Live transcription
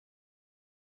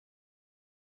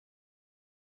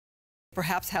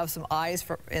Perhaps have some eyes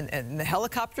in the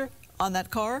helicopter on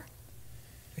that car?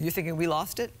 Are you thinking we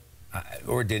lost it?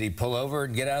 Or did he pull over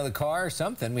and get out of the car or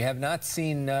something? We have not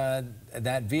seen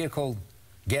that vehicle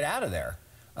get out of there.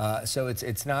 So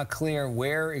it's not clear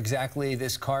where exactly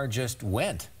this car just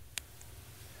went.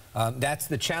 That's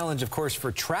the challenge, of course,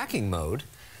 for tracking mode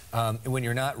when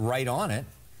you're not right on it,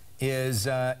 is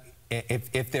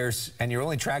if there's, and you're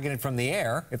only tracking it from the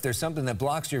air, if there's something that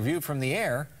blocks your view from the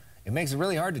air, it makes it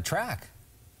really hard to track.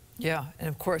 Yeah, and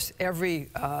of course,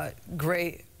 every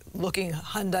gray-looking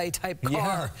Hyundai-type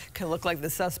car can look like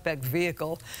the suspect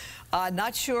vehicle.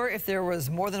 Not sure if there was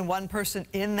more than one person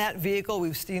in that vehicle.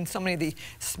 We've seen so many of the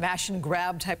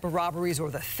smash-and-grab type of robberies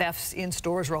or the thefts in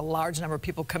stores where a large number of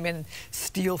people come in and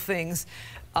steal things.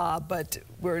 But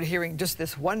we're hearing just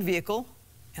this one vehicle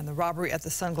and the robbery at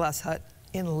the Sunglass Hut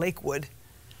in Lakewood.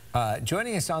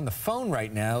 Joining us on the phone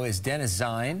right now is Dennis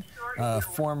Zine,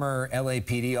 former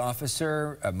LAPD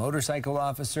officer, a motorcycle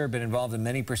officer, been involved in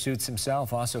many pursuits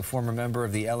himself, also former member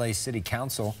of the LA City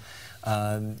Council.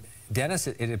 Dennis,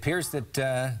 it appears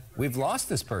that we've lost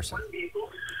this person.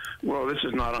 Well, this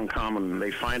is not uncommon.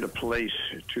 They find a place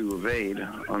to evade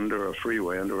under a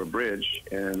freeway, under a bridge,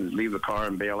 and leave the car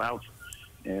and bail out.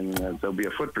 And there'll be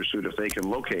a foot pursuit if they can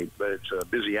locate, but it's a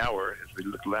busy hour as we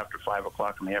look after 5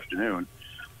 o'clock in the afternoon,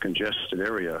 congested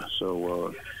area.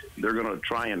 So they're going to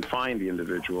try and find the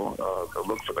individual,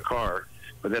 look for the car.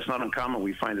 But that's not uncommon.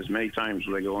 We find as many times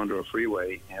where they go under a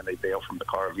freeway and they bail from the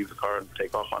car, leave the car, and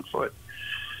take off on foot.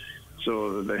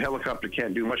 So the helicopter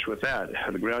can't do much with that.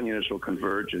 The ground units will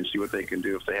converge and see what they can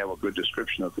do if they have a good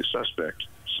description of the suspect.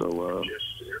 So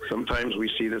sometimes we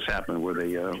see this happen where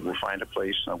they will find a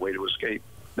place, a way to escape.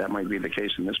 That might be the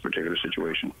case in this particular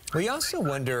situation. We also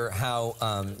wonder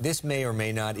how this may or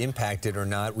may not impact it or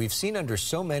not. We've seen under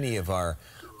so many of our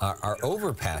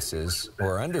overpasses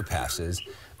or underpasses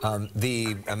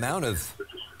the amount of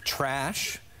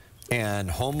trash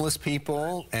and homeless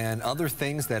people and other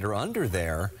things that are under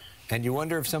there. And you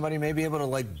wonder if somebody may be able to,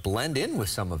 like, blend in with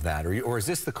some of that. Or is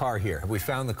this the car here? Have we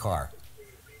found the car?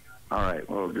 All right.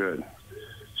 Well, good.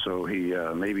 So he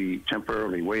maybe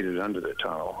temporarily waited under the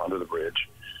tunnel, under the bridge,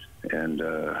 and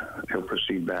he'll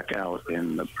proceed back out,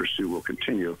 and the pursuit will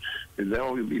continue. There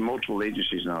will be multiple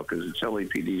agencies now because it's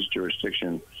LAPD's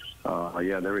jurisdiction.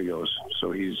 Yeah, there he goes.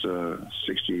 So he's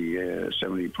 60,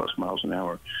 70 plus miles an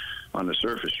hour on the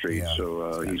surface street. Yeah.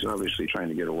 So he's obviously trying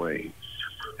to get away.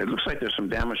 It looks like there's some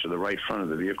damage to the right front of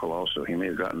the vehicle also. He may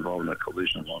have gotten involved in a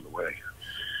collision along the way.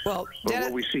 Well, but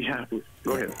what we see happen,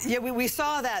 go ahead. Yeah, we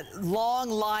saw that long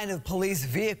line of police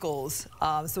vehicles.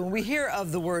 So when we hear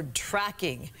of the word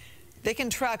tracking, they can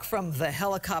track from the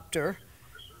helicopter.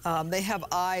 They have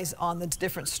eyes on the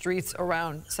different streets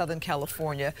around Southern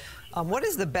California. What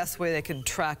is the best way they can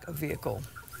track a vehicle?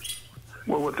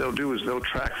 Well, what they'll do is they'll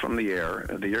track from the air.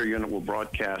 The air unit will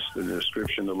broadcast the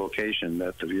description, the location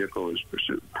that the vehicle is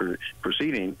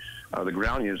proceeding. The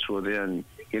ground units will then,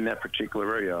 in that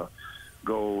particular area,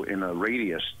 go in a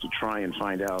radius to try and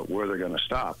find out where they're going to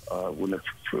stop. When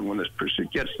the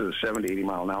pursuit gets to the 70, 80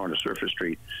 mile an hour on the surface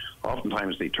street,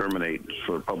 oftentimes they terminate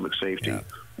for public safety. Yeah.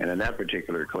 And in that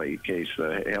particular case,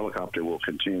 the helicopter will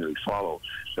continually follow,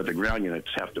 but the ground units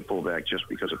have to pull back just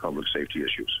because of public safety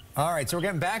issues. All right, so we're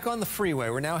getting back on the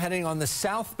freeway. We're now heading on the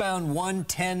southbound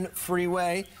 110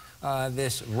 freeway.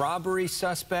 This robbery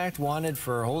suspect wanted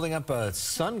for holding up a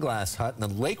Sunglass Hut in the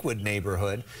Lakewood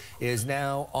neighborhood is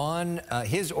now on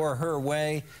his or her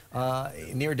way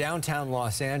near downtown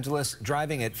Los Angeles,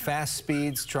 driving at fast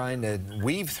speeds, trying to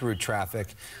weave through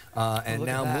traffic, and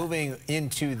now moving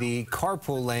into the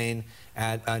carpool lane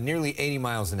at nearly 80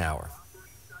 miles an hour.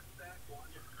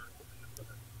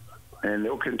 And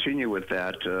they'll continue with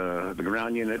that. The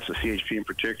ground units, the CHP in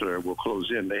particular, will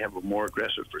close in. They have a more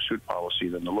aggressive pursuit policy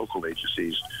than the local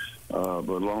agencies. But as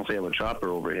long as they have a chopper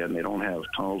overhead and they don't have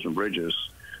tunnels and bridges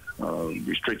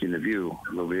restricting the view,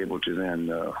 they'll be able to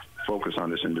then focus on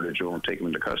this individual and take him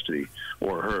into custody,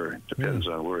 or her. It depends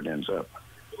on where it ends up.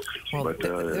 Well, but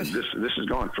this has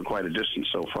gone for quite a distance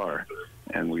so far,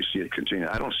 and we see it continue.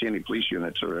 I don't see any police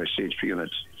units or CHP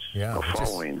units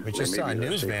following. We just saw a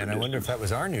news van. I wonder if that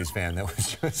was our news van that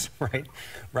was just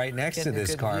right next to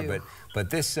this car. But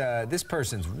this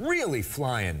person's really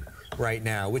flying right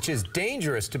now, which is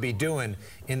dangerous to be doing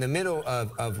in the middle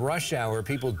of rush hour.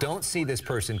 People don't see this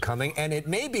person coming, and it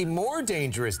may be more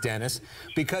dangerous, Dennis,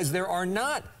 because there are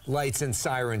not lights and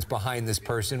sirens behind this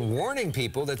person warning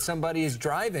people that somebody is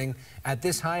driving at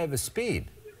this high of a speed.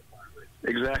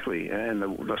 Exactly, and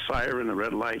the siren, the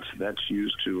red lights, that's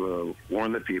used to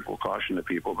warn the people, caution the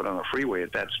people. But on a freeway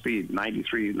at that speed,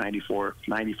 93, 94,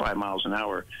 95 miles an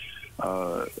hour,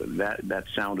 that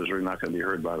sound is really not going to be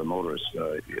heard by the motorist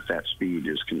if that speed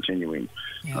is continuing.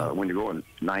 Yeah. When you're going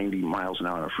 90 miles an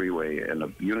hour on a freeway and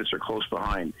the units are close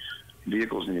behind,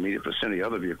 vehicles in the immediate vicinity,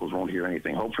 other vehicles won't hear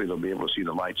anything. Hopefully they'll be able to see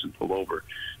the lights and pull over.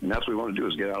 And that's what we want to do,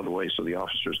 is get out of the way so the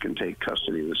officers can take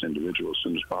custody of this individual as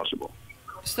soon as possible.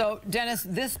 So, Dennis,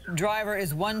 this driver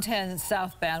is 110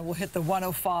 southbound. We'll hit the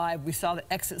 105. We saw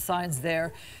the exit signs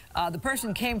there. The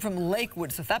person came from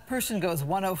Lakewood, so if that person goes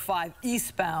 105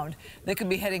 eastbound, they could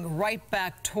be heading right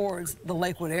back towards the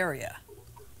Lakewood area.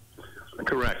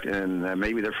 Correct, and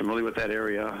maybe they're familiar with that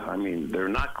area. I mean, they're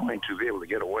not going to be able to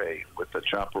get away with the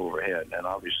chopper overhead, and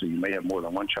obviously you may have more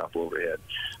than one chopper overhead.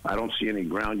 I don't see any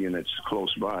ground units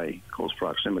close by, close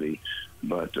proximity,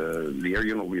 but the air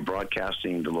unit will be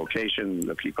broadcasting the location.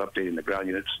 They'll keep updating the ground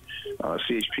units.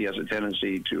 CHP has a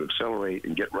tendency to accelerate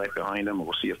and get right behind them, and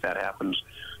we'll see if that happens.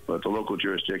 But the local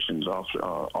jurisdictions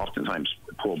oftentimes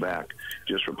pull back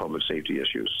just for public safety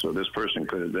issues. So this person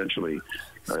could eventually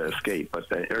escape. But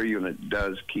the air unit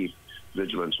does keep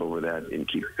vigilance over that and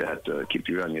keep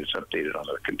the ground units updated on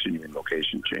the continuing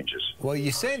location changes. Well,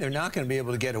 you say they're not going to be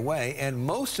able to get away, and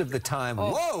most of the time,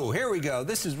 whoa, here we go.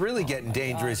 This is really getting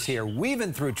dangerous here,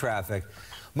 weaving through traffic.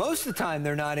 Most of the time,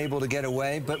 they're not able to get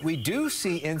away, but we do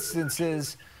see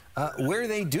instances where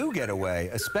they do get away,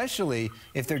 especially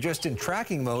if they're just in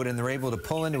tracking mode and they're able to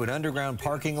pull into an underground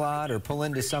parking lot or pull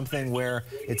into something where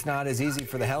it's not as easy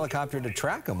for the helicopter to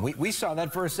track them. We saw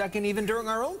that for a second even during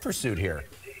our own pursuit here.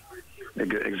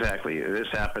 Exactly. This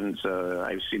happens.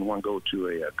 I've seen one go to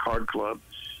a card club,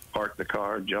 parked the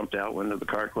car, jumped out, went into the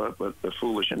card club, but the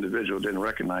foolish individual didn't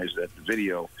recognize that they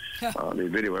video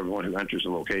everyone who enters the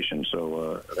location,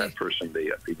 so that person they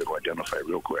able to identify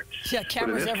real quick. Yeah,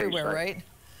 cameras everywhere, right?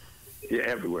 Yeah,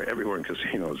 everywhere in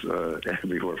casinos,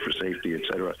 everywhere for safety, et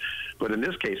cetera. But in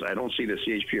this case, I don't see the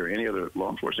CHP or any other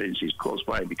law enforcement agencies close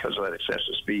by because of that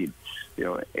excessive speed.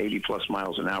 80+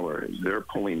 miles an hour. They're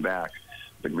pulling back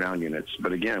the ground units.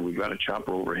 But again, we've got a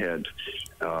chopper overhead,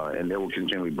 and they will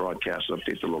continually broadcast,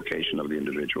 update the location of the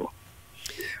individual.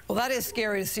 Well, that is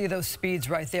scary to see those speeds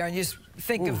right there. And you just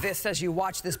think of this as you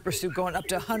watch this pursuit going up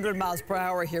to 100 miles per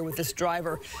hour here with this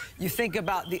driver. You think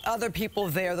about the other people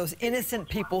there, those innocent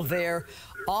people there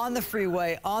on the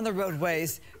freeway, on the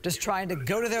roadways, just trying to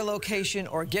go to their location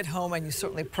or get home, and you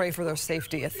certainly pray for their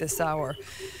safety at this hour.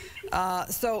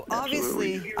 So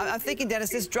obviously, I'm thinking,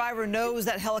 Dennis, this driver knows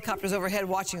that helicopter's overhead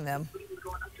watching them.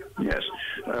 Yes,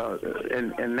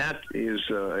 and that is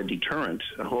a deterrent.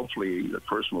 Hopefully the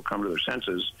person will come to their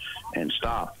senses and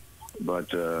stop. But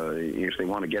if they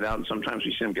want to get out, and sometimes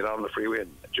we see them get out on the freeway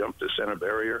and jump the center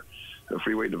barrier, the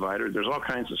freeway divider, there's all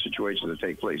kinds of situations that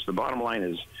take place. The bottom line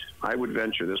is, I would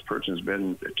venture this person's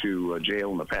been to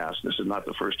jail in the past. This is not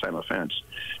the first time offense,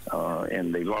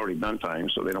 and they've already done time,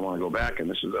 so they don't want to go back, and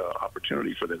this is an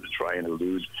opportunity for them to try and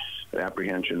elude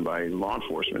apprehension by law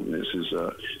enforcement. And this is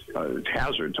a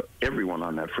hazard to everyone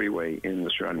on that freeway in the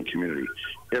surrounding community.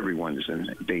 Everyone is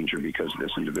in danger because of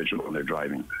this individual when they're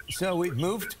driving. So we've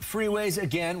moved freeways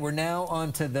again. We're now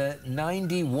onto the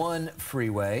 91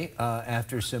 freeway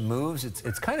after some moves.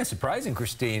 It's kind of surprising,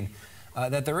 Christine,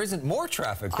 that there isn't more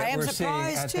traffic that we're seeing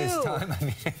at this time. I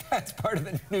mean, that's part of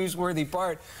the newsworthy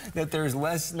part, that there's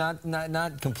less,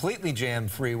 not completely jammed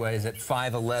freeways at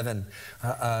 511.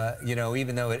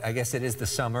 Even though I guess it is the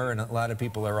summer and a lot of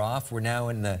people are off, we're now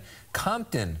in the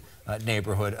Compton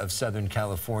neighborhood of Southern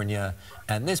California,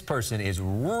 and this person is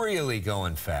really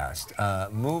going fast,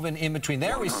 moving in between.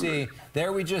 There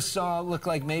we just saw, look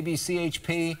like maybe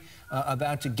CHP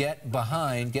about to get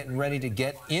behind, getting ready to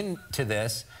get into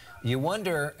this. You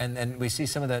wonder, and we see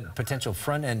some of the potential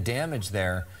front-end damage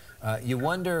there, you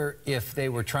wonder if they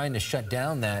were trying to shut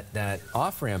down that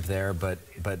off-ramp there, but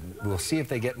we'll see if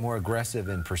they get more aggressive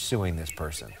in pursuing this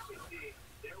person.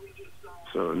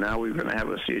 So now we're going to have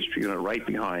a CHP unit right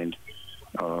behind,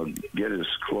 get as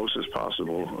close as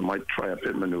possible. I might try a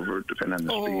pit maneuver, depending on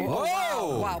the speed.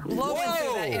 Whoa! Wow, blowing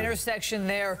through that intersection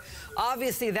there.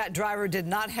 Obviously, that driver did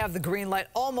not have the green light,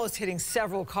 almost hitting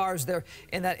several cars there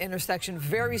in that intersection.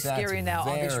 Very scary now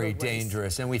on these roadways. Very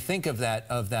dangerous. And we think of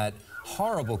that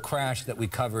horrible crash that we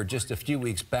covered just a few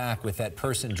weeks back with that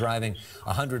person driving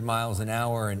 100 miles an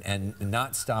hour and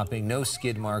not stopping, no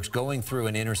skid marks, going through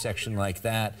an intersection like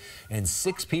that, and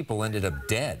 6 people ended up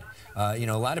dead. A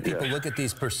lot of people look at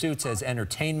these pursuits as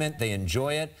entertainment. They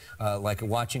enjoy it, like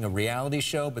watching a reality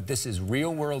show, but this is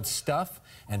real-world stuff,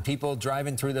 and people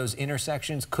driving through those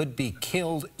intersections could be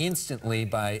killed instantly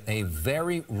by a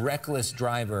very reckless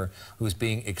driver who's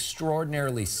being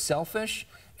extraordinarily selfish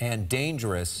and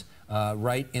dangerous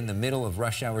right in the middle of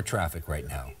rush hour traffic right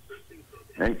now.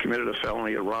 and committed a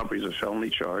felony. A robbery is a felony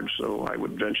charge, so I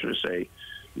would venture to say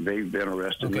they've been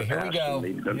arrested in the past. Okay,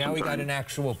 here we go. Now we got an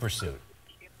actual pursuit.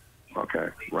 Okay,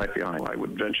 right behind. I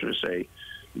would venture to say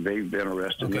they've been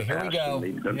arrested in the past. Okay, here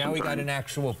we go. Now we got an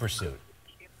actual pursuit.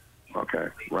 Okay,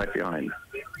 right behind.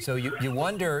 So you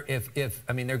wonder if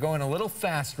I mean, they're going a little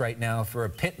fast right now for a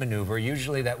pit maneuver.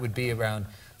 Usually that would be around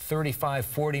 35,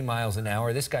 40 miles an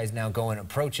hour. This guy's now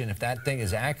approaching, if that thing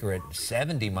is accurate,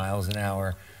 70 miles an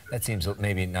hour. That seems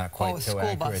maybe not quite so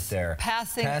accurate there.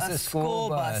 Passing a school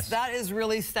bus. That is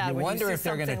really sad. You wonder if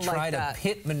they're going to try to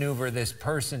pit maneuver this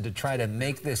person to try to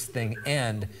make this thing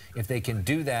end, if they can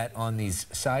do that on these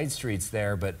side streets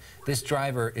there. But this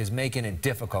driver is making it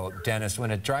difficult, Dennis.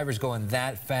 When a driver's going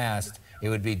that fast, it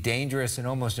would be dangerous and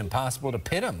almost impossible to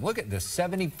pit him. Look at this,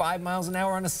 75 miles an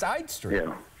hour on a side street.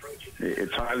 Yeah.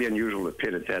 It's highly unusual to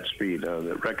pit at that speed.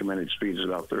 The recommended speed is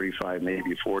about 35,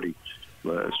 maybe 40.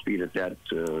 Speed at that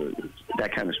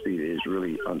kind of speed is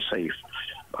really unsafe.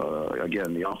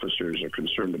 Again, the officers are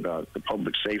concerned about the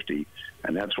public safety,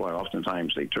 and that's why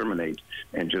oftentimes they terminate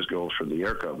and just go for the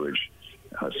air coverage.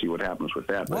 See what happens with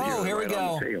that. Whoa, here we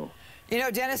go. You know,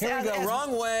 Dennis, here we go,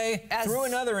 wrong way, through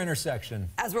another intersection.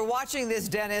 As we're watching this,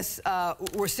 Dennis,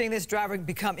 we're seeing this driver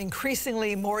become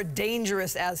increasingly more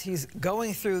dangerous as he's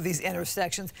going through these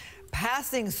intersections,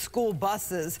 passing school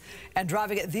buses and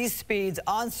driving at these speeds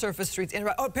on surface streets.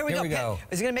 Oh, here we go.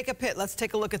 Is he going to make a pit? Let's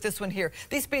take a look at this one here.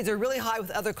 These speeds are really high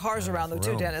with other cars around, though,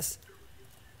 too, Dennis.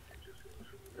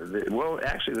 Well,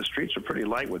 actually, the streets are pretty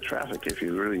light with traffic. If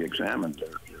you really examine, they're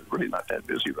really not that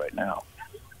busy right now.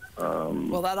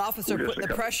 Well, that officer putting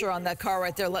the pressure on that car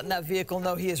right there, letting that vehicle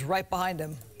know he is right behind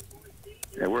him.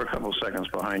 Yeah, we're a couple seconds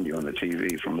behind you on the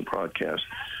TV from the broadcast.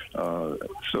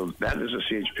 So that is a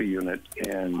CHP unit,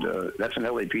 and that's an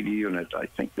LAPD unit. I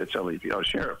think that's LAPD. Oh,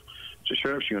 sheriff. It's a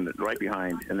sheriff's unit right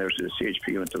behind, and there's a CHP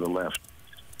unit to the left.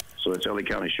 So it's LA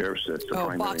County Sheriff's. That's the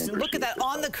primary. Boxing. Look at that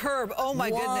on the curb. Oh my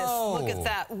goodness! Look at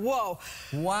that. Whoa.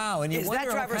 Wow. And you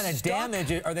wonder what kind of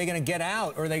damage are they going to get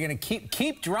out, or are they going to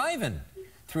keep driving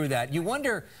through that? You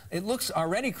wonder. It looks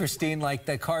already, Christine, like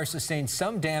the car sustained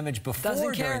some damage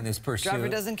before during this pursuit. Driver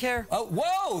doesn't care. Oh,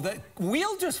 whoa! The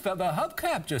wheel just fell. The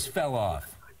hubcap just fell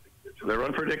off. They're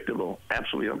unpredictable.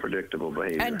 Absolutely unpredictable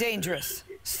behavior. And dangerous.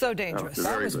 So dangerous.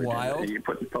 That was wild. You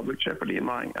put public jeopardy in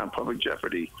mind. Public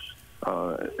jeopardy.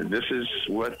 This is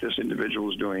what this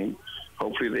individual is doing.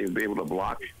 Hopefully they'll be able to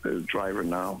block the driver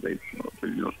now.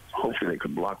 Hopefully they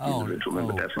could block the individual,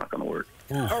 but that's not going to work.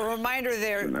 A reminder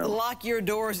there, lock your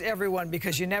doors, everyone,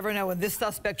 because you never know when this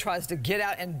suspect tries to get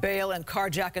out and bail and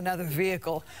carjack another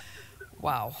vehicle.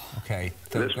 Wow. Okay.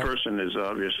 This person is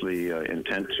obviously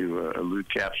intent to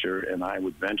elude capture, and I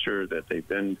would venture that they've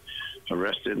been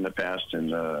arrested in the past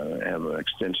and have an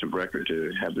extensive record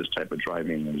to have this type of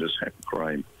driving and this type of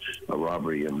crime, a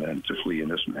robbery, and then to flee in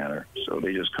this manner. So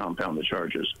they just compound the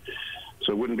charges.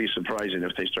 So it wouldn't be surprising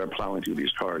if they start plowing through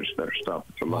these cars that are stopped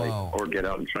at the light, or get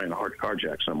out and try and hard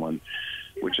carjack someone,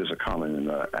 which is a common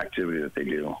activity that they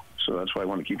do. So that's why I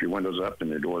want to keep your windows up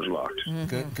and the doors locked.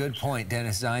 Good point,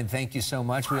 Dennis Zine. Thank you so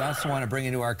much. We also want to bring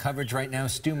into our coverage right now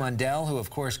Stu Mundell, who,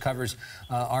 of course, covers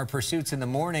our pursuits in the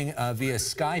morning via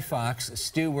Sky Fox.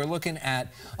 Stu, we're looking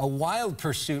at a wild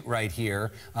pursuit right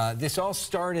here. This all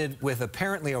started with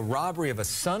apparently a robbery of a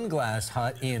sunglass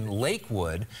hut in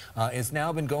Lakewood. It's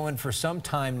now been going for some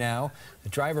time now. The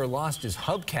driver lost his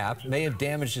hubcap, may have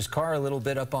damaged his car a little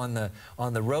bit up on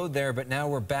the road there, but now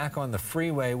we're back on the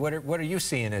freeway. What are you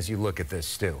seeing as you look at this,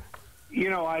 Stu? You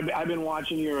know, I've been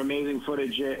watching your amazing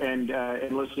footage and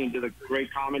listening to the great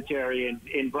commentary,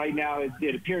 and right now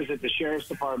it appears that the sheriff's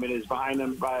department is behind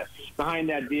them, behind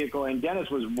that vehicle. And Dennis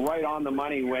was right on the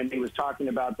money when he was talking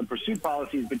about the pursuit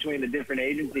policies between the different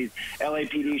agencies: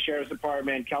 LAPD, Sheriff's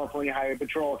Department, California Highway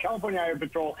Patrol. California Highway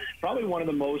Patrol probably one of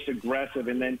the most aggressive,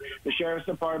 and then the Sheriff's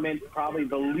Department probably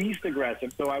the least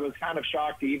aggressive. So I was kind of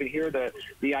shocked to even hear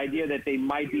the idea that they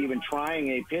might be even trying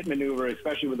a pit maneuver,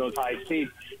 especially with those high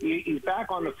speeds. He's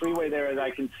back on the freeway there, as I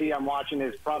can see. I'm watching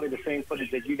this, probably the same footage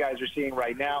that you guys are seeing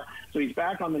right now. So he's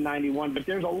back on the 91, but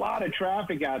there's a lot of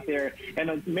traffic out there,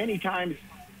 and many times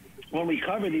when we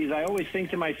cover these, I always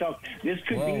think to myself, this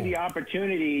could be the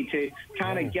opportunity to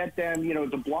kind of get them, you know,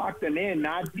 to block them in,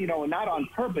 not on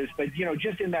purpose, but, you know,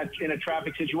 just in a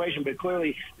traffic situation. But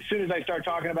clearly, as soon as I start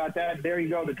talking about that, there you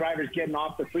go, the driver's getting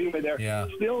off the freeway there.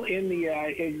 Still in the,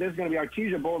 this is going to be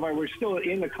Artesia Boulevard. We're still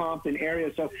in the Compton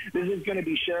area, so this is going to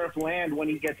be Sheriff Land when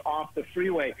he gets off the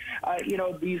freeway. You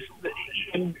know,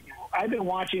 I've been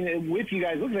watching it with you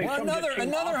guys. Looks like another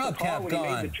hubcap when he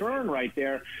made the turn right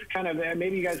there. Kind of,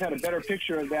 maybe you guys had a better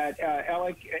picture of that.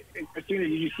 Alec,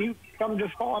 opportunity. Did you see something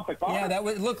just fall off the car? Yeah, that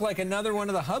would look like another one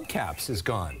of the hubcaps is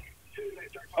gone.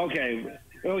 Okay.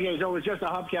 Okay, so it was just a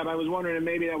hubcap. I was wondering if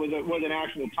maybe that was an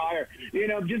actual tire. You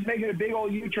know, just making a big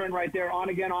old U-turn right there, on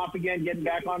again, off again, getting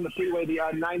back on the freeway, the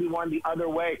 91 the other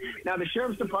way. Now, the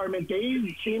Sheriff's Department,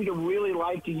 they seem to really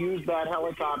like to use that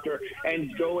helicopter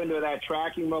and go into that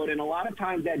tracking mode, and a lot of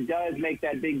times that does make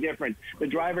that big difference. The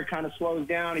driver kind of slows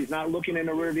down. He's not looking in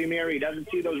the rearview mirror. He doesn't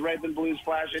see those reds and blues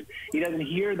flashing. He doesn't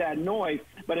hear that noise.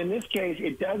 But in this case,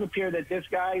 it does appear that this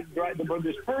guy,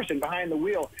 this person behind the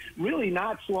wheel, really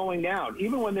not slowing down,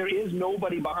 even when there is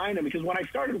nobody behind him. Because when I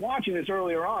started watching this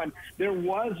earlier on, there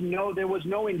was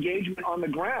no engagement on the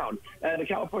ground. The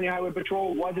California Highway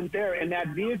Patrol wasn't there, and that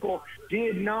vehicle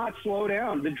did not slow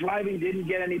down. The driving didn't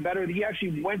get any better. He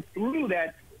actually went through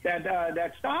that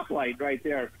stoplight right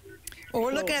there. Well,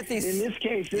 we're looking at these. In this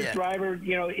case, this driver,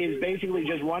 you know, is basically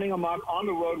just running amok on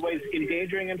the roadways,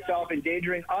 endangering himself,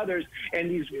 endangering others,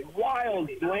 and these wild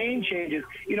lane changes.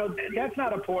 You know, that's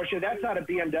not a Porsche, that's not a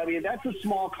BMW, that's a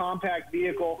small compact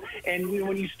vehicle. And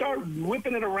when you start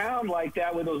whipping it around like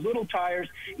that with those little tires,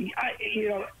 you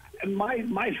know, my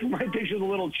picture's a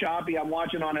little choppy. I'm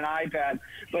watching on an iPad,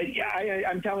 but yeah,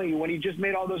 I'm telling you, when he just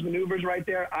made all those maneuvers right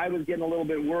there, I was getting a little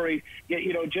bit worried.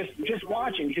 You know, just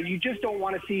watching, because you just don't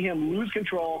want to see him lose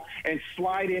control and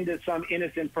slide into some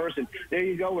innocent person. There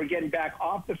you go. We're getting back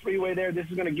off the freeway there. This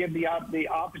is going to give the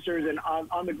officers and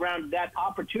on the ground that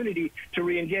opportunity to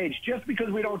reengage. Just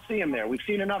because we don't see him there, we've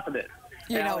seen enough of this.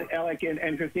 You know, Alec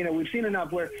and Christina, we've seen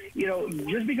enough where, you know,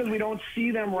 just because we don't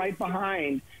see them right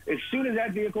behind, as soon as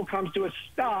that vehicle comes to a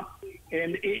stop,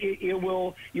 and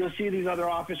you'll see these other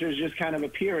officers just kind of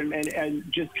appear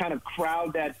and just kind of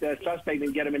crowd that suspect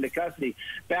and get him into custody.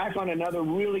 Back on another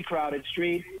really crowded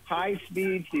street, high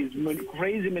speeds, these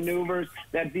crazy maneuvers.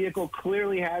 That vehicle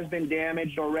clearly has been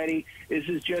damaged already. This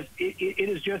is just, it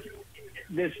is just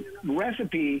this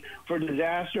recipe for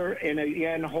disaster. And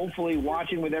again, hopefully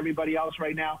watching with everybody else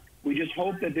right now, we just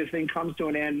hope that this thing comes to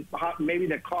an end. Maybe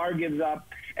the car gives up,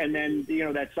 and then, you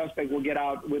know, that suspect will get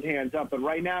out with hands up. But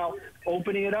right now,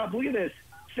 opening it up, look at this,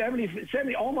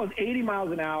 70, almost 80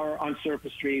 miles an hour on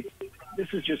surface streets. This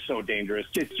is just so dangerous.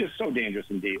 It's just so dangerous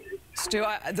indeed. Stu,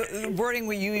 the wording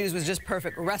you used was just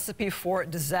perfect. Recipe for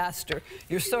disaster.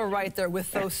 You're so right there with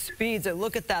those speeds.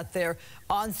 Look at that there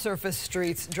on surface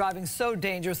streets, driving so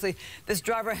dangerously. This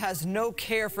driver has no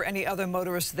care for any other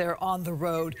motorists there on the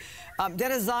road.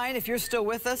 Dennis Zine, if you're still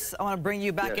with us, I want to bring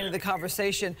you back into the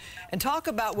conversation and talk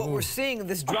about what we're seeing.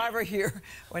 This driver here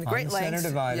in Great Lengths,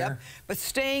 but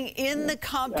staying in the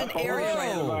Compton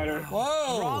area.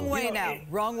 Whoa. Wrong way now.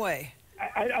 Wrong way.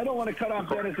 I don't want to cut off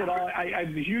Dennis at all. I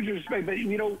have huge respect, but,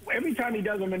 you know, every time he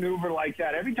does a maneuver like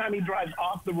that, every time he drives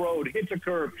off the road, hits a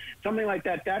curb, something like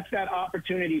that, that's that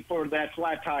opportunity for that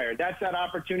flat tire. That's that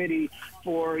opportunity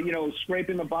for, you know,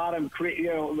 scraping the bottom, you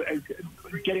know,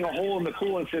 getting a hole in the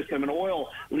coolant system, an oil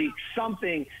leak,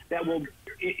 something that will,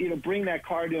 you know, bring that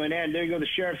car to an end. There you go, the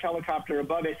sheriff's helicopter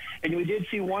above it. And we did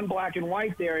see one black and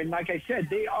white there. And like I said,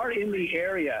 they are in the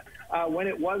area. When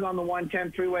it was on the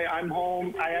 110 freeway, I'm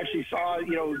home. I actually saw,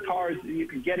 you know, cars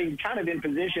getting kind of in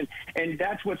position, and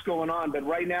that's what's going on. But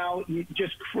right now,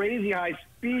 just crazy high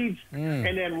speeds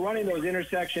and then running those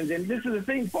intersections. And this is the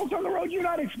thing, folks on the road, you're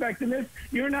not expecting this.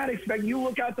 You're not expecting, you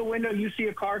look out the window, you see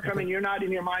a car coming, you're not in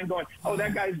your mind going, oh,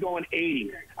 that guy's going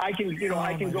 80. I can, you know,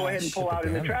 I can go ahead and pull out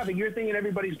in the traffic. You're thinking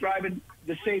everybody's driving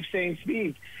the safe, sane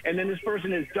speeds, and then this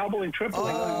person is doubling,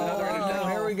 tripling.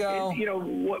 Here we go. You know,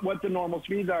 what the normal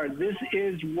speeds are. This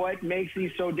is what makes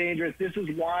these so dangerous. This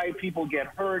is why people get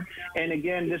hurt. And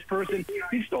again, this person,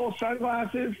 he stole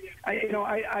sunglasses.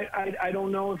 I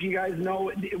don't know if you guys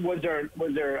know, was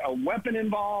there a weapon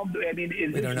involved? I mean,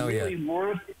 is this really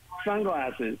worth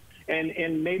sunglasses?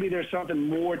 And maybe there's something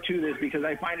more to this, because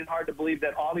I find it hard to believe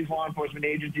that all these law enforcement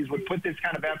agencies would put this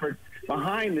kind of effort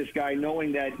behind this guy,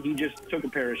 knowing that he just took a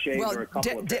pair of shades or a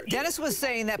couple of pairs. Dennis was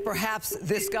saying that perhaps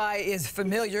this guy is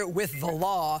familiar with the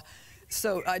law.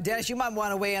 So, Dennis, you might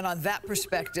want to weigh in on that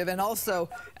perspective. And also,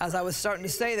 as I was starting to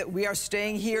say, that we are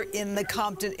staying here in the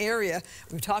Compton area.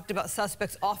 We've talked about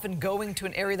suspects often going to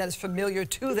an area that is familiar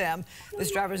to them.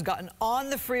 This driver's gotten on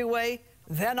the freeway,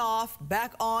 then off,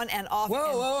 back on and off.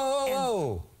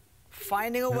 Whoa.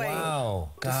 Finding a way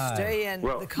to stay in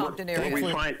the Compton area. We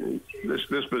find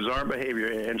this bizarre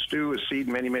behavior, and Stu has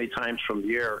seen many, many times from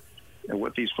the air, and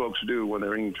what these folks do when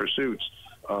they're in pursuits.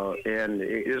 And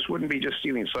this wouldn't be just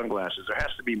stealing sunglasses. There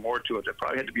has to be more to it. There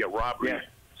probably had to be a robbery,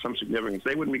 some significance.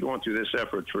 They wouldn't be going through this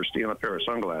effort for stealing a pair of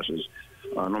sunglasses.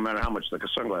 no matter how much the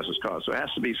sunglasses cost. So it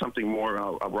has to be something more,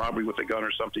 a robbery with a gun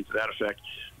or something to that effect.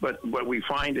 But what we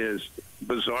find is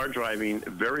bizarre driving,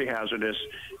 very hazardous,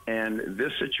 and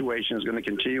this situation is going to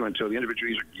continue until the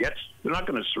individual either they're not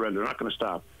going to surrender, they're not going to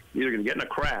stop. They're either going to get in a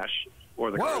crash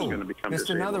or the car is going to become missed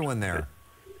disabled. Another one there.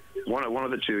 One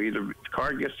of the two. Either the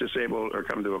car gets disabled or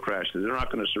come to a crash. They're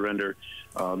not going to surrender.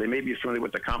 They may be familiar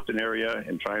with the Compton area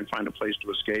and try and find a place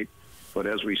to escape. But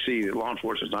as we see, law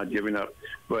enforcement is not giving up.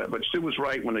 But Stu was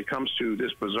right when it comes to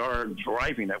this bizarre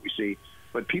driving that we see.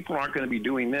 But people aren't going to be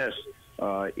doing this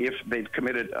if they've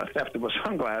committed a theft of a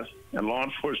sunglass, and law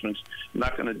enforcement's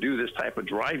not going to do this type of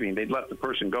driving. They'd let the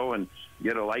person go and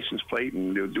get a license plate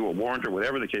and do a warrant or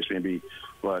whatever the case may be.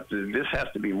 But this has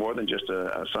to be more than just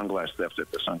a sunglass theft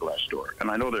at the sunglass store. And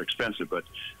I know they're expensive, but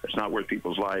it's not worth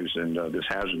people's lives and this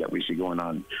hazard that we see going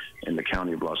on in the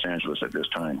county of Los Angeles at this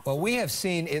time. Well, we have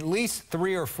seen at least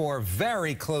 3 or 4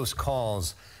 very close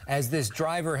calls as this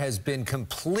driver has been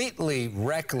completely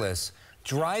reckless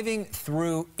driving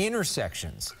through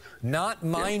intersections, not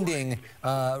minding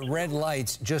red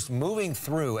lights, just moving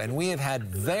through. And we have had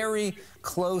very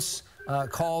close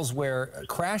calls where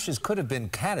crashes could have been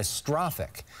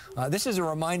catastrophic. This is a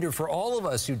reminder for all of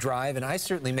us who drive, and I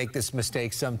certainly make this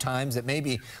mistake sometimes, that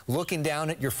maybe looking down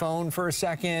at your phone for a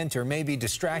second, or maybe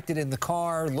distracted in the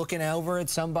car, looking over at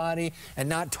somebody, and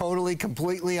not totally,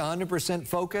 completely, 100%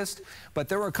 focused. But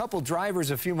there were a couple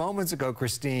drivers a few moments ago,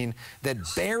 Christine, that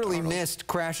barely missed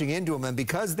crashing into them, and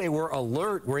because they were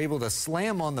alert, were able to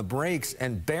slam on the brakes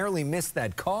and barely missed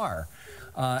that car.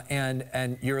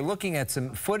 And you're looking at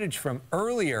some footage from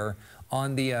earlier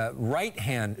on the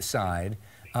right-hand side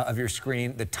of your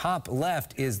screen. The top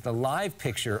left is the live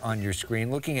picture on your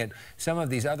screen, looking at some of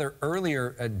these other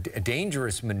earlier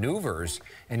dangerous maneuvers,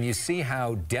 and you see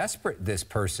how desperate this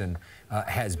person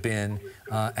has been,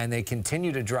 and they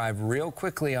continue to drive real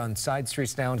quickly on side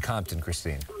streets now in Compton,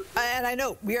 Christine. And I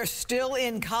know we are still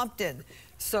in Compton.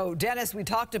 So, Dennis, we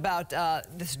talked about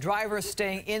this driver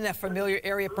staying in a familiar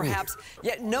area, perhaps,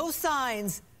 yet no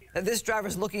signs that this driver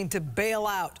is looking to bail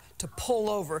out, to pull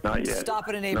over, to stop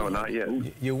at a neighborhood. No, not yet.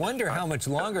 You wonder how much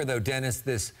longer, though, Dennis,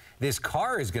 this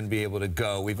car is going to be able to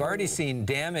go. We've already seen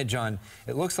damage on,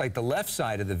 it looks like, the left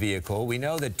side of the vehicle. We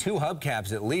know that 2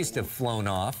 hubcaps at least have flown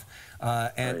off.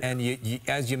 And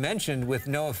as you mentioned, with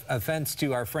no offense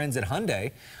to our friends at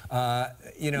Hyundai,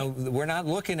 you know, we're not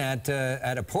looking at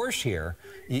a Porsche here.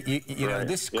 You know,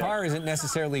 this car isn't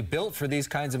necessarily built for these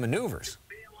kinds of maneuvers.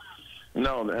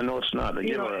 No, it's not. They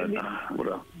give a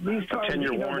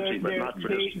 10-year warranty, but not for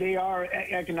this. They are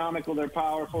economical. They're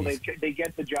powerful. They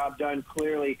get the job done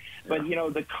clearly. But, you know,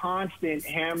 the constant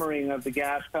hammering of the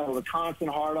gas pedal, the constant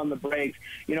hard on the brakes,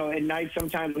 you know, at night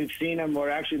sometimes we've seen them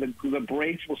where actually the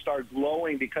brakes will start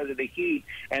glowing because of the heat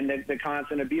and the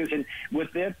constant abuse. And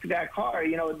with that car,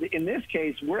 you know, in this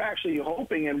case, we're actually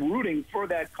hoping and rooting for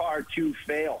that car to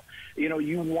fail. You know,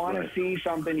 you want to see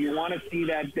something. You want to see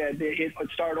that it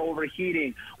start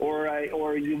overheating,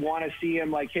 or you want to see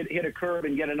him like hit a curb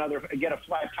and get a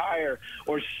flat tire,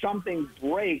 or something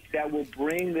break that will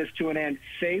bring this to an end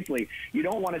safely. You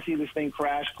don't want to see this thing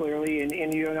crash clearly.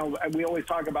 And you know, we always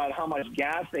talk about how much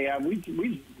gas they have.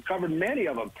 We've covered many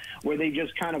of them where they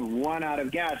just kind of run out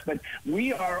of gas. But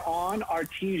we are on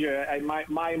Artesia.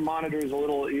 My monitor is a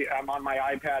little, I'm on my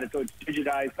iPad, so it's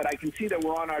digitized, but I can see that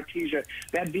we're on Artesia.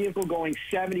 That vehicle going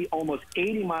 70, almost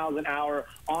 80 miles an hour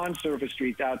on surface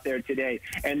streets out there today.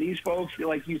 And these folks,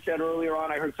 like you said earlier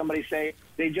on, I heard somebody say,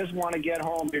 they just want to get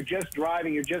home. You're just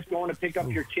driving. You're just going to pick up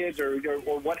your kids or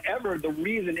whatever the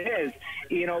reason is.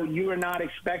 You know, you are not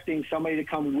expecting somebody to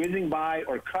come whizzing by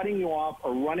or cutting you off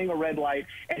or running a red light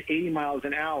at 80 miles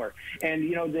an hour. And,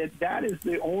 you know, that is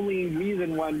the only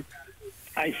reason when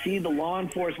I see the law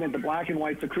enforcement, the black and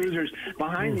whites, the cruisers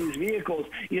behind these vehicles.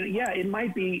 You know, yeah, it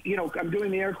might be, you know, I'm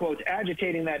doing the air quotes,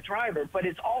 agitating that driver, but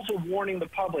it's also warning the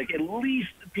public. At least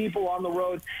people on the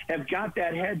roads have got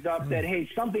that heads up that, hey,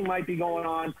 something might be going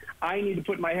on. I need to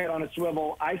put my head on a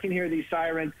swivel. I can hear these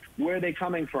sirens. Where are they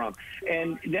coming from?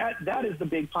 And that is the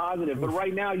big positive. But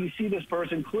right now you see this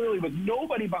person clearly with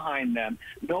nobody behind them,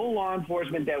 no law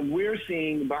enforcement that we're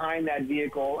seeing behind that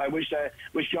vehicle. I wish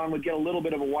John would get a little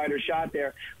bit of a wider shot there.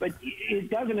 But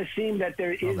it doesn't seem that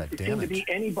there seem to be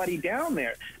anybody down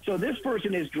there. So this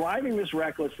person is driving this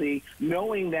recklessly,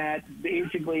 knowing that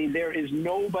basically there is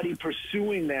nobody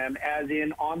pursuing them, as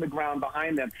in on the ground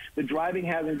behind them. The driving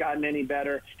hasn't gotten any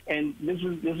better. And this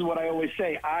is what I always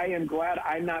say. I am glad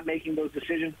I'm not making those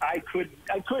decisions. I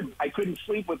couldn't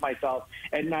sleep with myself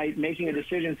at night making a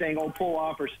decision saying, oh, pull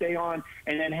off or stay on,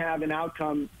 and then have an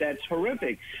outcome that's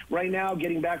horrific. Right now,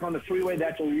 getting back on the freeway,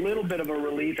 that's a little bit of a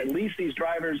relief. At least these these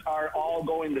drivers are all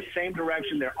going the same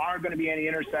direction. There aren't going to be any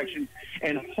intersections,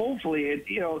 and hopefully,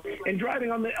 and driving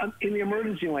in the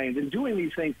emergency lanes and doing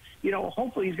these things,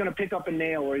 hopefully he's going to pick up a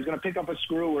nail, or he's going to pick up a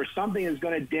screw, or something is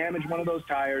going to damage one of those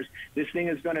tires. This thing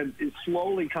is going to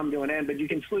slowly come to an end, but you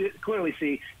can clearly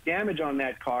see damage on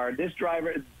that car. This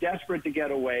driver is desperate to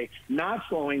get away, not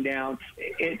slowing down,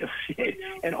 and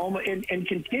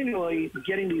continually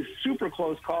getting these super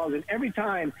close calls. And every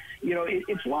time,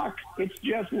 it's luck. It's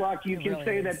just luck. You can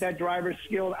say that driver's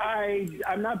skilled.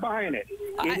 I'm not buying it.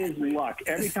 It is luck.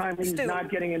 Every time he's not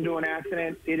getting into an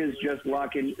accident, it is just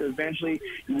luck. And eventually,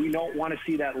 we don't want to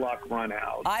see that luck run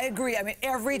out. I agree. I mean,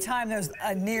 every time there's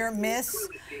a near miss,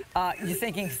 you're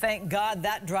thinking, thank God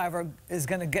that driver is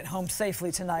going to get home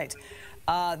safely tonight.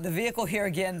 The vehicle here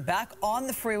again, back on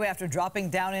the freeway after dropping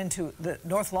down into the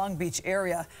North Long Beach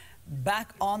area,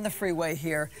 back on the freeway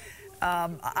here.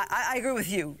 I agree with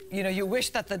you. You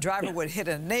wish that the driver would hit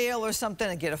a nail or something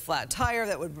and get a flat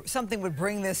tire. Something would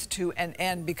bring this to an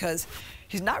end, because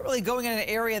he's not really going in an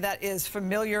area that is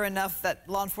familiar enough that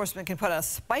law enforcement can put a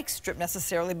spike strip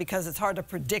necessarily, because it's hard to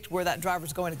predict where that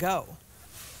driver's going to go.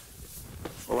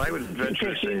 Well, I would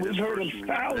venture to say we've heard them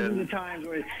thousands of times,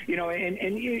 where,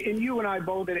 and you and I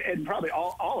both, and probably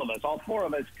all of us, all four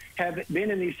of us, have been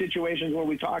in these situations where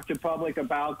we talk to public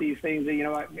about these things.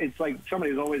 It's like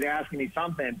somebody's always asking me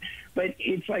something, but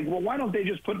it's like, well, why don't they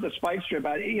just put the spike strip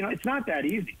out? It's not that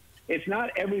easy. It's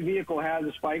not every vehicle has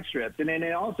a spike strip. And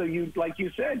then also, like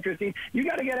you said, Christine, you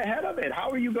got to get ahead of it. How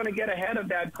are you going to get ahead of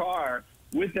that car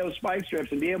with those spike strips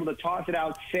and be able to toss it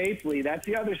out safely? That's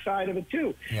the other side of it,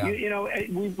 too. Yeah.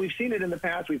 We've seen it in the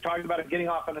past. We've talked about it getting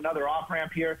off on another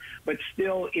off-ramp here, but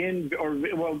still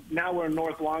now we're in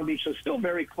North Long Beach, so still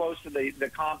very close to the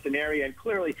Compton area, and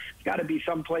clearly it's got to be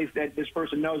someplace that this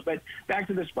person knows. But back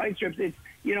to the spike strips, it's,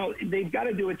 they've got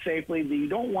to do it safely. You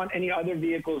don't want any other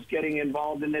vehicles getting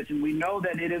involved in this, and we know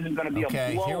that it isn't going to be a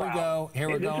blowout. Here we go. Here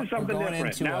we go. This is something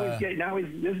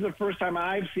different. This is the first time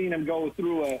I've seen him go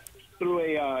through a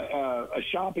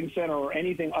shopping center or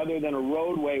anything other than a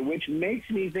roadway, which makes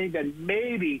me think that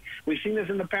maybe we've seen this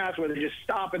in the past where they just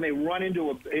stop and they run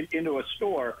into a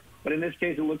store. But in this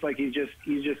case, it looks like he's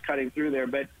just cutting through there.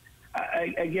 But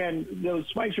again, those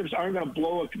spike strips aren't going to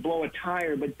blow a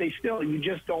tire, but you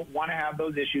just don't want to have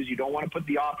those issues. You don't want to put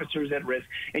the officers at risk,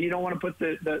 and you don't want to put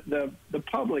the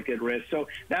public at risk. So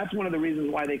that's one of the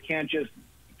reasons why they can't just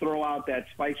throw out that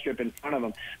spike strip in front of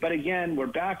them. But again, we're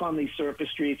back on these surface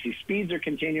streets. These speeds are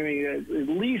continuing. At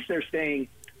least they're staying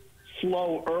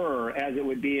slower, as it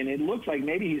would be. And it looks like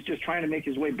maybe he's just trying to make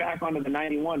his way back onto the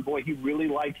 91. Boy, he really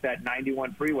likes that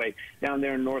 91 freeway down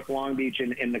there in North Long Beach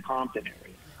in the Compton area.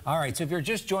 All right, so if you're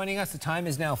just joining us, the time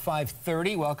is now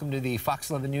 5:30. Welcome to the Fox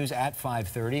 11 News at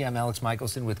 5:30. I'm Alex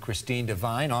Michelson with Christine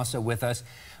Devine. Also with us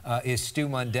is Stu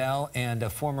Mundell and a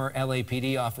former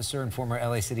LAPD officer and former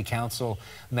LA City Council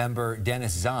member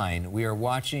Dennis Zine. We are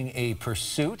watching a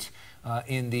pursuit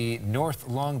in the North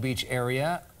Long Beach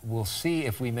area. We'll see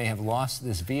if we may have lost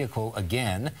this vehicle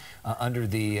again under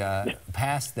the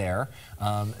pass there.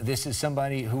 This is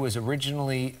somebody who was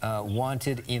originally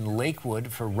wanted in Lakewood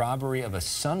for robbery of a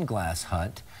sunglass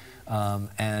hut,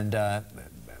 and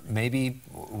maybe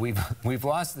we've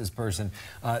lost this person.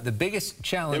 The biggest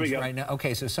challenge right now.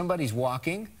 Okay, so somebody's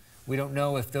walking. We don't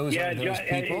know if those are those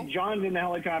people. John's in the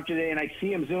helicopter today, and I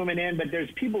see him zooming in, but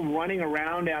there's people running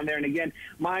around down there. And again,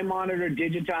 my monitor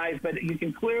digitized, but you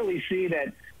can clearly see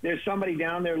that there's somebody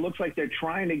down there. It looks like they're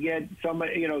trying to get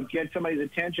somebody, get somebody's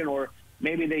attention, or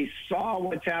maybe they saw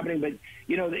what's happening. But,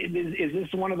 is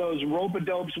this one of those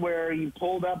rope-a-dopes where he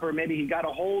pulled up, or maybe he got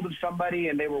a hold of somebody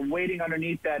and they were waiting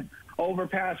underneath that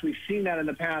overpass? We've seen that in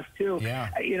the past, too. Yeah.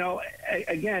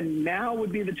 Again, now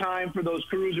would be the time for those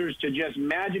cruisers to just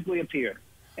magically appear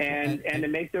and to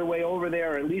make their way over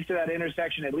there, or at least to that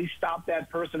intersection, at least stop that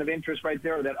person of interest right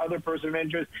there, or that other person of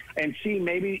interest, and see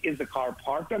maybe is the car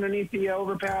parked underneath the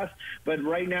overpass. But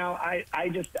right now, I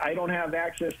don't have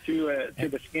access to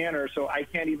the scanner, so I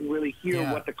can't even really hear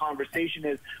what the conversation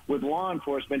is with law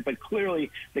enforcement. But clearly,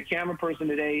 the camera person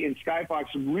today in Skyfox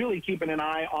really keeping an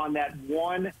eye on that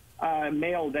one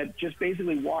male that just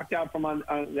basically walked out from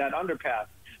that underpass.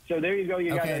 So there you go.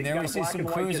 You got there we see some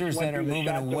cruisers that are moving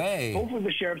away. So hopefully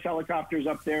the sheriff's helicopter's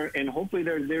up there, and hopefully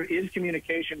there is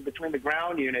communication between the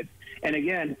ground units. And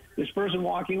again, this person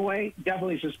walking away,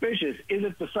 definitely suspicious. Is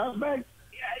it the suspect?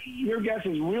 Your guess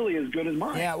is really as good as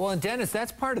mine. Yeah, well, and Dennis,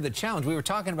 that's part of the challenge. We were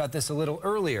talking about this a little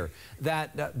earlier,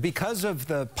 that because of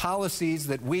the policies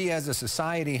that we as a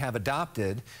society have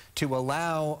adopted to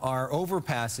allow our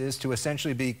overpasses to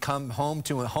essentially become home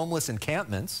to homeless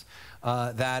encampments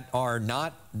that are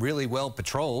not really well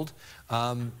patrolled,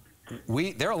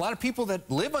 there are a lot of people that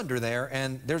live under there,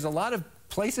 and there's a lot of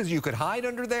places you could hide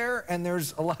under there, and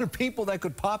there's a lot of people that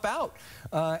could pop out.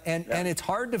 And it's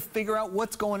hard to figure out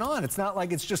what's going on. It's not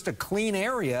like it's just a clean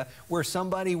area where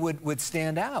somebody would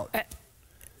stand out.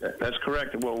 That's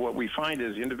correct. Well, what we find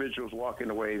is individuals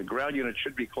walking away. The ground unit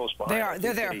should be close behind. They are.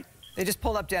 They're there. They just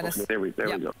pulled up, Dennis. Okay, there we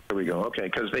go. There we go. Okay,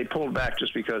 because they pulled back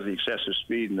just because of the excessive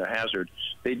speed and the hazard.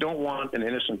 They don't want an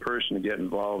innocent person to get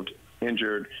involved,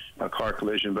 injured, a car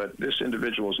collision. But this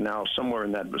individual is now somewhere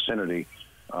in that vicinity,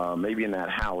 maybe in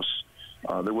that house.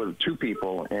 There were 2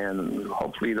 people, and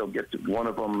hopefully they'll get to one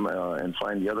of them and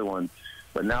find the other one.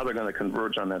 But now they're going to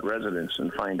converge on that residence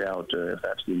and find out if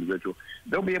that's the individual.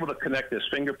 They'll be able to connect this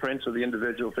fingerprints of the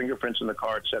individual, fingerprints in the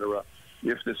car, etc.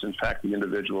 If this is in fact the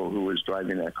individual who is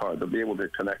driving that car, they'll be able to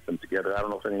connect them together. I don't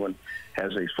know if anyone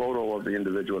has a photo of the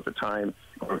individual at the time,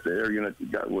 or if the air unit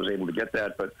was able to get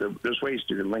that, but there's ways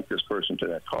to link this person to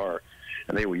that car,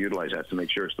 and they will utilize that to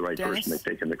make sure it's the right person they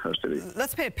take into custody.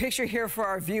 Let's paint a picture here for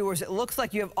our viewers. It looks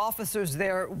like you have officers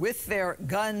there with their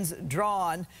guns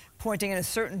drawn, pointing in a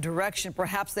certain direction.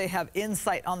 Perhaps they have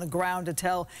insight on the ground to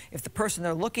tell if the person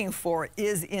they're looking for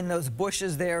is in those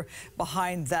bushes there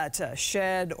behind that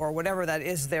shed or whatever that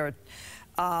is there.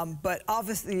 But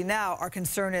obviously now our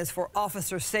concern is for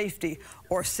officer safety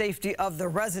or safety of the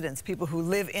residents, people who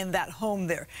live in that home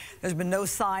there. There's been no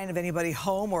sign of anybody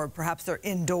home, or perhaps they're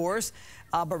indoors.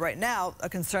 But right now, a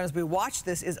concern as we watch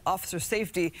this is officer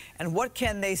safety and what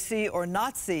can they see or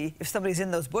not see if somebody's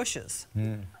in those bushes.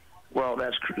 Well,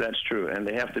 that's true, and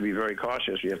they have to be very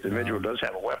cautious. If the individual does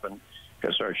have a weapon,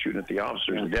 can start shooting at the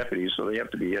officers and deputies, so they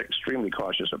have to be extremely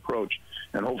cautious approach.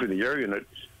 And hopefully the air unit,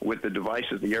 with the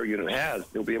devices the air unit has,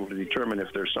 they'll be able to determine if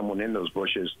there's someone in those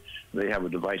bushes. They have a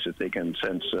device that they can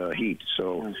sense heat,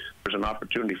 so there's an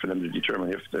opportunity for them to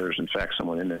determine if there's in fact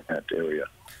someone in that area.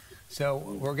 So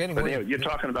we're getting. But you're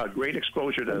talking about great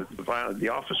exposure to the violence. The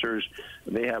officers,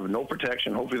 they have no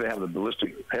protection. Hopefully they have the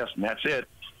ballistic test, and that's it.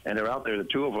 And they're out there, the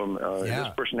 2 of them. This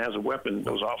person has a weapon.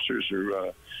 Those officers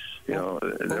are,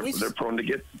 they're prone to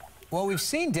get. Well, we've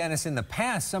seen, Dennis, in the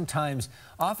past, sometimes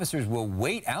officers will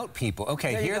wait out people.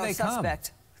 Okay, here they come.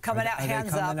 Suspect. Coming out,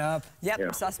 hands up.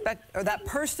 Yep, suspect, or that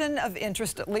person of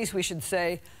interest, at least we should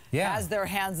say, has their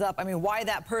hands up. I mean, why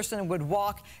that person would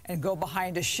walk and go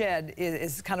behind a shed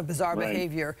is kind of bizarre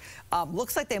behavior.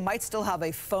 Looks like they might still have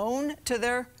a phone to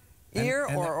their ear.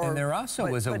 And there also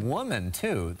was a woman,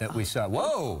 too, that we saw.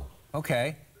 Whoa,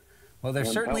 okay. Well, they're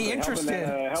certainly interested.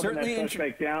 Helping that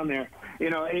suspect down there. You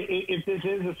know, if this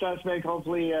is a suspect,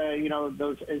 hopefully, you know,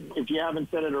 those. If you haven't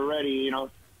said it already, you know,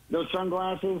 those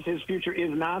sunglasses. His future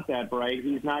is not that bright.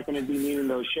 He's not going to be needing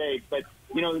those shades. But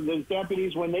you know, those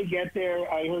deputies, when they get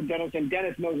there, I heard Dennis, and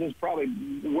Dennis knows this probably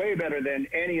way better than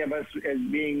any of us as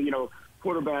being, you know,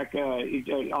 quarterback,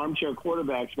 armchair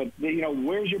quarterbacks. But you know,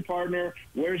 where's your partner?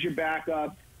 Where's your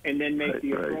backup? And then make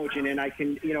the approach. And I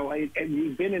can, you know, and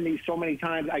we've been in these so many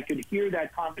times, I could hear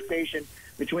that conversation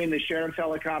between the sheriff's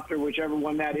helicopter, whichever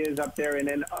one that is up there, and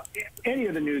then any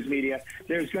of the news media.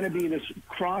 There's going to be this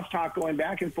crosstalk going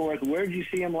back and forth. Where did you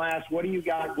see him last? What do you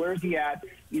got? Where's he at?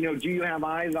 You know, do you have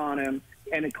eyes on him?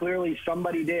 And clearly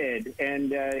somebody did. And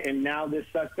now this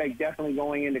suspect definitely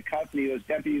going into custody. Those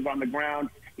deputies on the ground.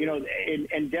 You know,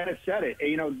 and Dennis said it,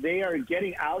 you know, they are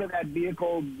getting out of that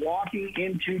vehicle, walking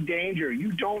into danger.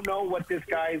 You don't know what this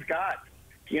guy's got.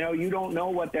 You know, you don't know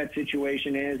what that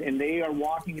situation is, and they are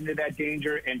walking into that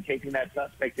danger and taking that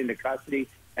suspect into custody.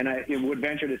 And I would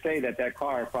venture to say that that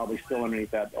car is probably still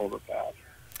underneath that overpass.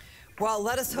 Well,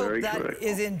 let us hope that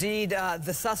is indeed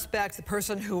the suspect, the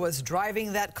person who was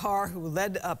driving that car, who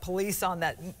led police on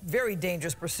that very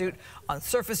dangerous pursuit on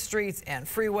surface streets and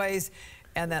freeways,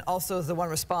 and then also is the one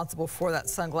responsible for that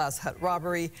Sunglass Hut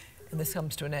robbery. And this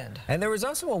comes to an end. And there was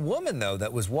also a woman, though,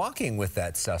 that was walking with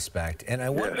that suspect. And I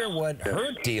wonder what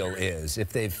her deal is, if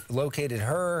they've located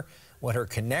her, what her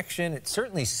connection. It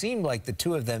certainly seemed like the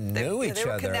two of them knew each other.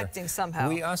 They were connecting somehow.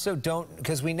 We also don't,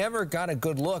 because we never got a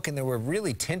good look, and there were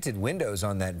really tinted windows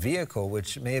on that vehicle,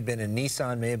 which may have been a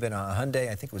Nissan, may have been a Hyundai.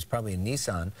 I think it was probably a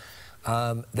Nissan.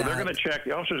 Well, they're going to check.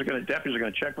 The officers are going to, deputies are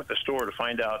going to check with the store to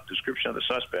find out the description of the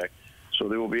suspect. So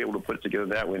they will be able to put it together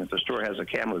that way. And if the store has a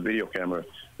camera, video camera,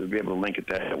 they'll be able to link it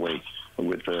that way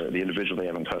with the individual they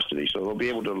have in custody. So they'll be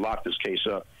able to lock this case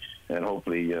up, and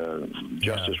hopefully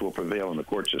justice will prevail in the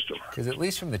court system. Because at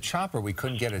least from the chopper, we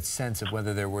couldn't get a sense of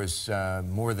whether there was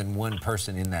more than one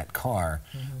person in that car,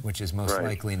 which is most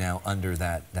likely now under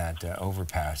that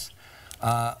overpass.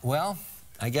 Well,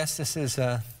 I guess this is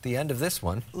the end of this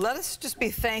one. Let us just be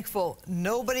thankful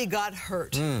nobody got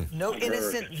hurt. No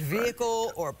innocent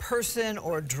vehicle or person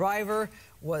or driver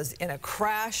was in a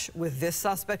crash with this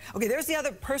suspect. Okay, there's the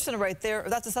other person right there.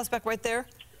 That's the suspect right there?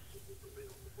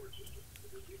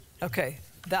 Okay,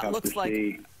 that looks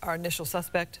like our initial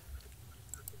suspect.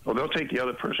 Well, they'll take the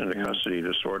other person into custody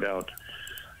to sort out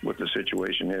what the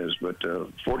situation is, but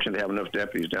fortunately they have enough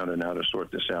deputies down there now to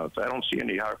sort this out. I don't see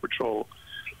any highway patrol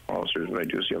officers, but I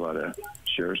do see a lot of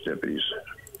sheriff's deputies.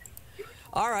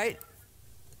 All right.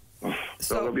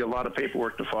 So there'll be a lot of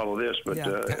paperwork to follow this, but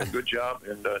good job,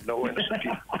 and no innocent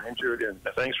people were injured. And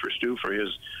thanks for Stu for his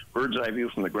bird's eye view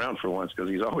from the ground for once, because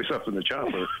he's always up in the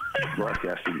chopper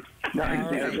broadcasting. No,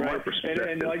 that's right.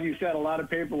 And like you said, a lot of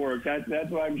paperwork. That's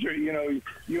why I'm sure,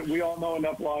 we all know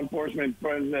enough law enforcement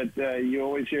friends that you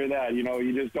always hear that.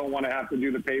 You just don't want to have to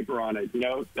do the paper on it.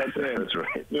 That's it. That's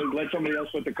right. Let somebody else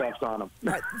put the cuffs on them.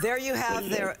 Right. There you have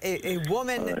a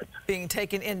woman being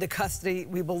taken into custody.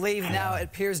 We believe now it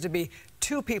appears to be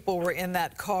 2 people were in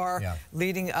that car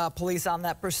leading police on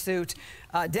that pursuit.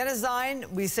 Dennis Zine,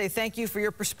 we say thank you for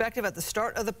your perspective at the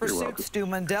start of the pursuit. Stu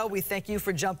Mundell, we thank you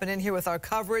for jumping in here with our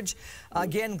coverage.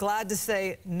 Again, glad to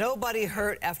say nobody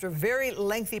hurt after a very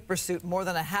lengthy pursuit, more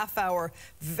than a half-hour,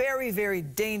 very, very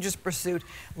dangerous pursuit.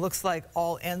 Looks like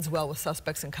all ends well with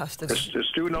suspects in custody.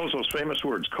 Stu knows those famous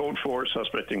words, Code 4,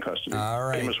 suspect in custody. All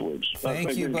right. Famous words.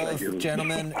 Thank you both,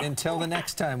 gentlemen. Until the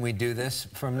next time we do this.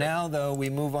 From now, though, we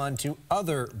move on to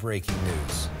other breaking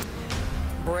news.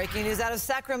 Breaking news out of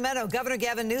Sacramento. Governor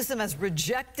Gavin Newsom has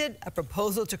rejected a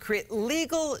proposal to create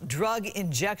legal drug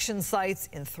injection sites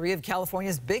in 3 of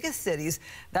California's biggest cities.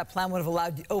 That plan would have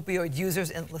allowed opioid users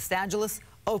in Los Angeles,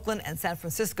 Oakland, and San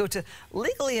Francisco to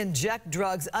legally inject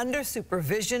drugs under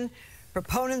supervision.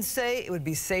 Proponents say it would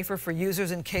be safer for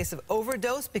users in case of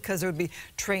overdose because there would be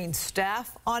trained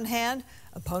staff on hand.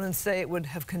 Opponents say it would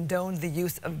have condoned the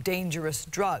use of dangerous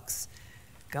drugs.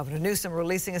 Governor Newsom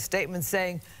releasing a statement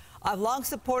saying, "I've long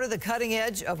supported the cutting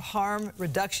edge of harm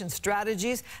reduction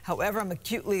strategies. However, I'm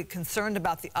acutely concerned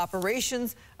about the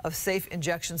operations of safe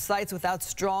injection sites without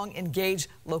strong, engaged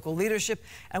local leadership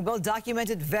and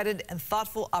well-documented, vetted, and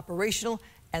thoughtful operational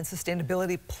and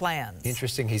sustainability plans."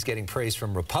 Interesting, he's getting praise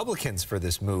from Republicans for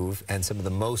this move, and some of the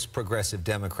most progressive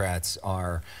Democrats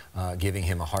are giving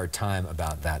him a hard time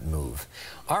about that move.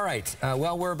 All right,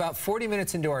 well, we're about 40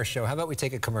 minutes into our show. How about we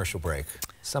take a commercial break?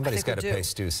 Somebody's got to pay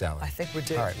Stu's salary. I think we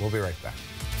do. All right, we'll be right back.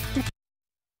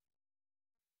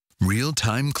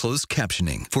 Real-time closed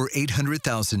captioning for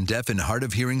 800,000 deaf and hard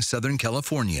of hearing Southern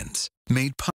Californians.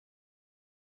 Made possible